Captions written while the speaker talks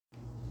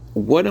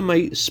What am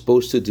I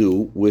supposed to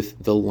do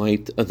with the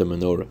light of the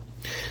menorah?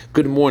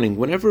 Good morning.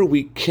 Whenever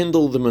we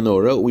kindle the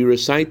menorah, we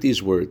recite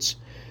these words.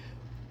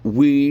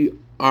 We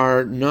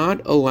are not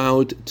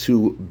allowed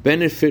to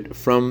benefit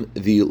from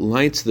the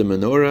lights of the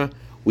menorah.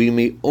 We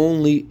may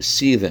only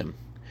see them.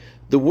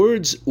 The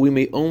words, we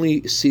may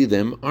only see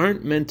them,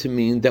 aren't meant to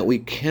mean that we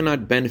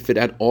cannot benefit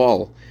at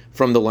all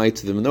from the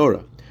lights of the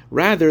menorah.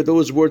 Rather,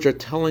 those words are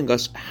telling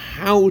us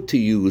how to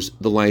use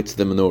the lights of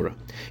the menorah.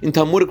 In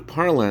Talmudic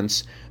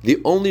parlance, the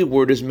only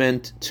word is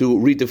meant to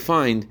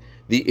redefine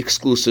the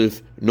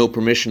exclusive no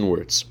permission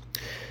words.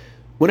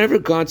 Whenever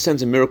God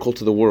sends a miracle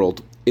to the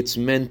world, it's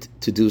meant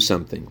to do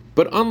something.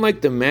 But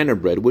unlike the manna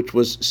bread, which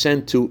was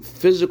sent to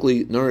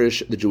physically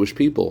nourish the Jewish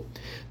people,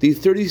 the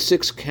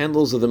 36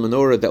 candles of the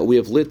menorah that we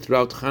have lit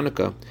throughout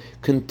Hanukkah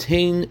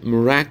contain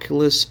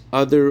miraculous,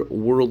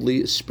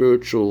 otherworldly,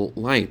 spiritual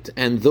light.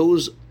 And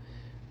those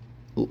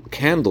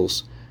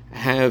candles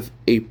have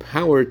a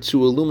power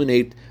to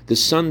illuminate the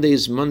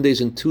Sundays,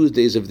 Mondays, and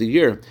Tuesdays of the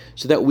year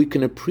so that we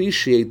can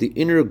appreciate the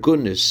inner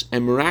goodness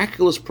and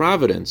miraculous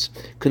providence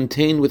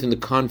contained within the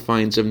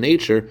confines of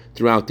nature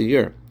throughout the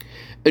year.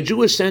 A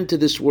Jew is sent to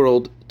this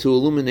world to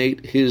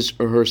illuminate his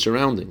or her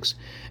surroundings,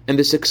 and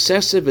this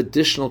excessive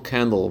additional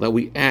candle that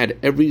we add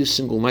every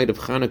single night of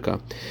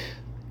Hanukkah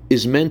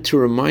is meant to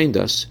remind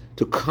us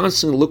to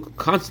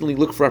constantly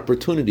look for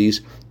opportunities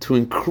to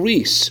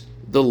increase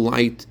the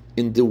light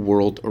in the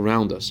world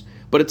around us.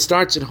 But it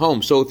starts at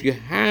home. So if you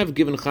have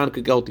given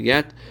Hanukkah Geld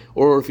yet,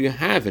 or if you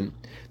haven't,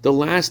 the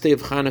last day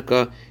of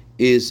Hanukkah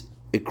is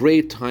a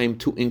great time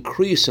to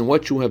increase in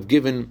what you have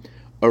given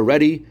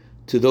already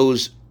to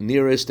those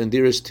nearest and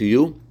dearest to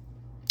you.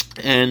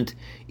 And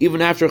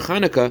even after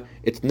Hanukkah,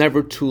 it's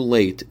never too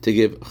late to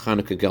give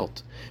Hanukkah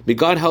Geld. May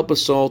God help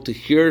us all to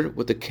hear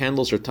what the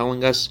candles are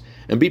telling us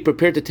and be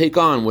prepared to take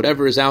on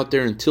whatever is out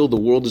there until the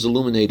world is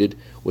illuminated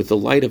with the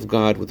light of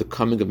God, with the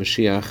coming of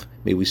Mashiach.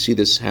 May we see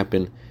this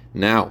happen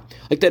now.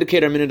 I'd like to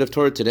dedicate our Minute of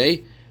Torah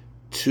today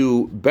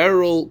to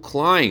Beryl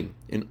Klein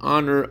in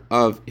honor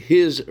of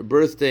his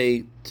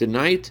birthday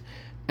tonight,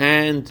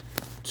 and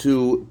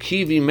to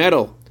Kivi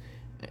Metal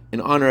in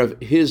honor of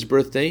his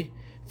birthday,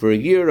 for a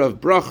year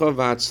of bracha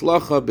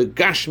v'atzlacha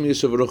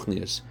begashmius of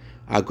ruchnius.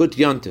 A good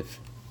yontif.